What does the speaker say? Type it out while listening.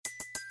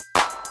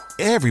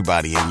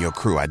Everybody in your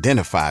crew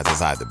identifies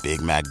as either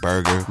Big Mac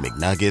Burger,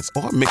 McNuggets,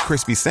 or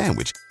McCrispy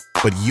Sandwich.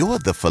 But you're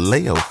the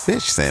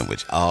Filet-O-Fish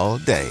Sandwich all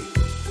day.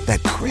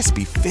 That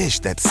crispy fish,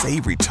 that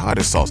savory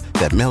tartar sauce,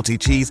 that melty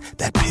cheese,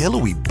 that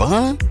pillowy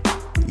bun.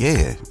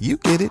 Yeah, you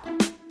get it.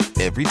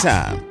 Every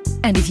time.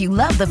 And if you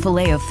love the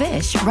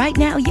Filet-O-Fish, right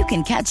now you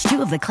can catch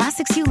two of the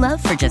classics you love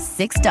for just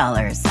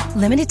 $6.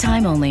 Limited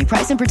time only.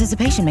 Price and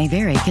participation may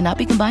vary. Cannot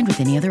be combined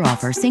with any other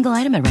offer. Single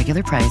item at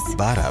regular price.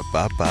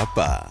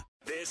 Ba-da-ba-ba-ba.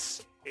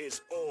 This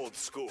is Old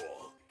School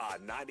on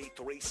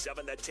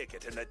 93.7 The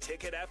Ticket and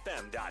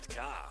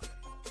theticketfm.com.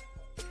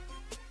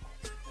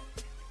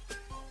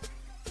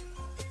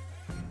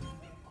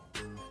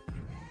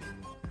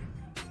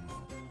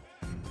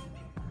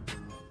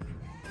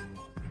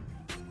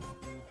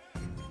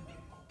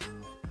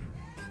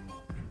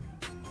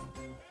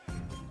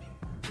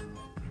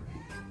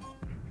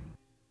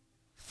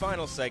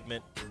 Final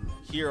segment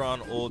here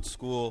on Old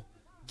School,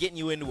 getting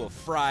you into a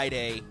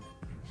Friday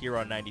here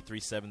on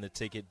 93.7 The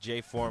Ticket. Jay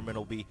Foreman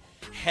will be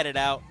headed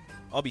out.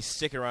 I'll be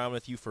sticking around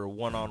with you for a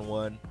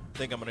one-on-one. I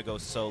think I'm going to go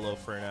solo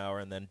for an hour,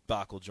 and then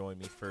Bach will join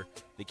me for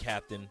the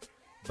captain.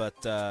 But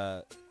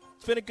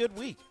it's been a good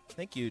week.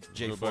 Thank you,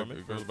 Jay Foreman.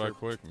 It goes by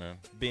quick, man.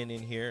 Being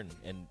in here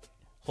and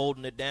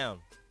holding it down,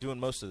 doing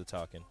most of the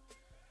talking.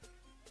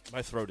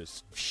 My throat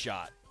is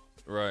shot.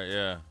 Right,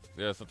 yeah.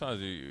 Yeah,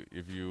 sometimes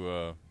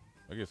I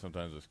get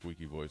sometimes a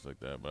squeaky voice like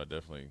that, but I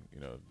definitely,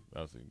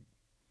 obviously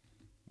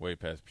way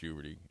past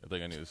puberty. I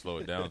think I need to slow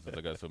it down since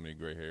I got so many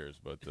gray hairs.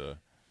 But it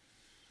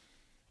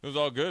was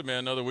all good, man.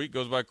 Another week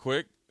goes by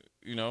quick.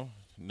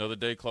 Another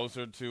day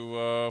closer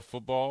to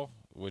football,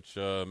 which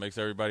makes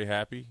everybody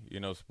happy.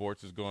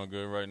 Sports is going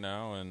good right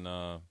now, and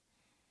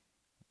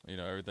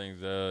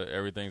everything's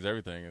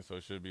everything, and so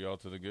it should be all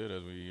to the good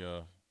as we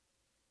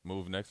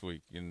move next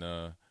week. And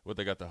what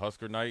they got, the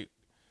Husker night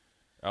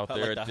out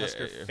there, like the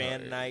Husker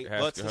fan night.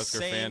 Husker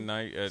fan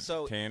night at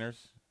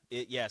Tanner's.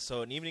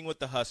 So an evening with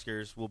the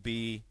Huskers will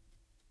be.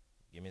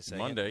 Give me a second.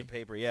 Monday. The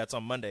paper. Yeah, it's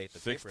on Monday.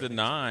 6 to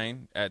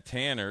 9 at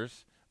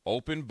Tanner's.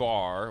 Open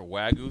bar,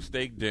 Wagyu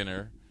steak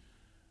dinner.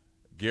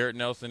 Garrett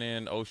Nelson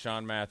and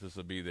O'Shawn Mathis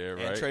will be there,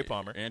 right? And Trey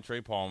Palmer.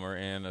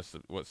 And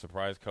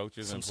surprise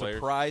coaches and players?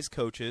 Surprise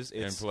coaches.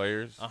 And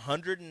players.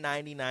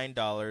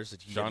 $199.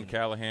 Sean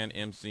Callahan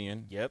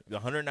emceeing. Yep,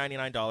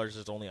 $199.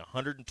 There's only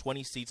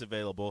 120 seats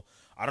available.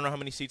 I don't know how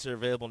many seats are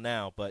available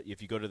now, but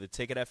if you go to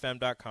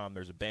theticketfm.com,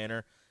 there's a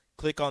banner.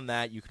 Click on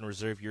that. You can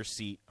reserve your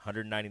seat,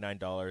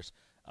 $199.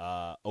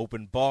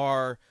 Open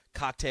bar,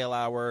 cocktail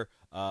hour,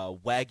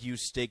 Wagyu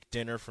steak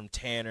dinner from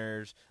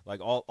Tanner's, like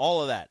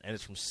all of that. And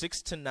it's from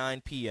 6 to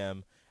 9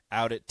 p.m.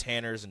 out at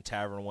Tanner's and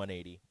Tavern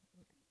 180.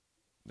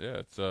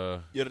 Yeah,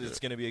 it's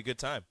going to be a good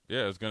time.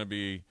 Yeah, it's going to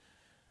be.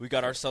 We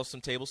got ourselves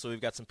some tables, so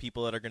we've got some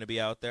people that are going to be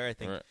out there. I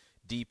think right.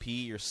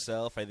 DP,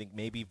 yourself, I think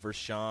maybe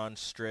Vershawn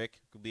Strick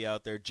will be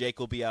out there. Jake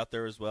will be out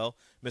there as well.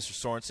 Mr.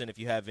 Sorensen, if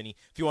you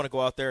want to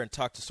go out there and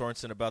talk to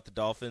Sorensen about the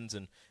Dolphins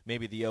and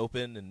maybe the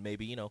Open, and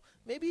maybe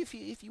if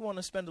you want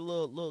to spend a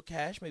little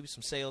cash, maybe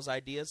some sales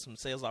ideas, some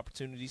sales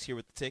opportunities here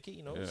with the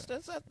ticket,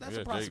 that's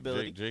a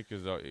possibility. Jake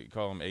is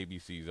call them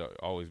ABCs,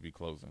 always be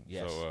closing.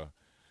 Yes. So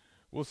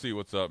we'll see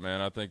what's up, man.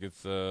 I think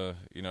it's as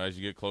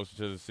you get closer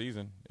to the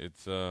season,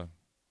 it's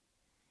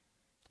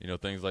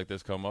things like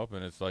this come up,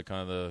 and it's like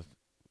kind of the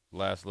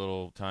last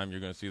little time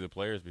you're going to see the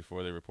players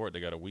before they report. They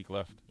got a week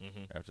left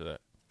after that.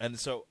 And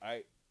so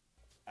I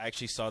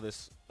actually saw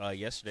this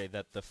yesterday,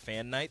 that the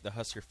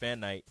Husker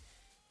fan night,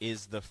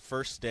 is the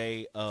first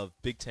day of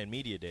Big Ten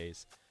Media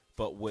Days.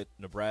 But what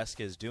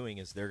Nebraska is doing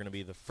is they're going to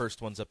be the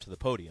first ones up to the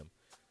podium.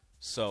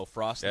 So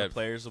Frost and the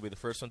players will be the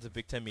first ones at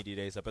Big Ten Media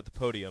Days up at the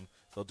podium.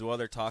 They'll do all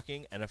their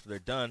talking, and after they're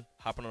done,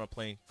 hopping on a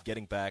plane,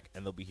 getting back,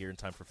 and they'll be here in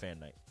time for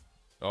fan night.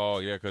 Oh,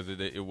 yeah, because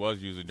it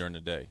was usually during the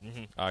day.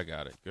 I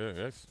got it. Good.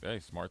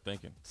 That's smart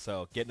thinking.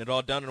 So getting it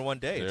all done in one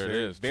day. There it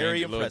is.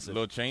 Very impressive.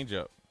 Little change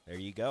up. There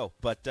you go.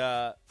 But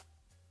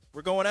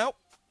we're going out.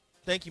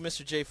 Thank you,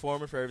 Mr. Jay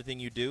Foreman, for everything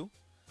you do.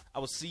 I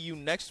will see you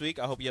next week.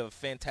 I hope you have a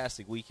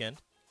fantastic weekend.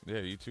 Yeah,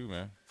 you too,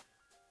 man.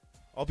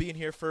 I'll be in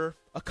here for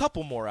a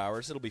couple more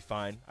hours. It'll be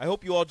fine. I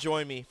hope you all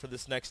join me for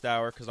this next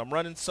hour because I'm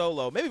running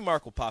solo. Maybe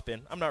Mark will pop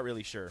in. I'm not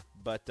really sure.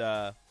 But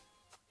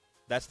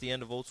that's the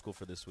end of Old School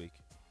for this week.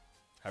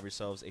 Have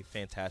yourselves a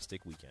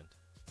fantastic weekend.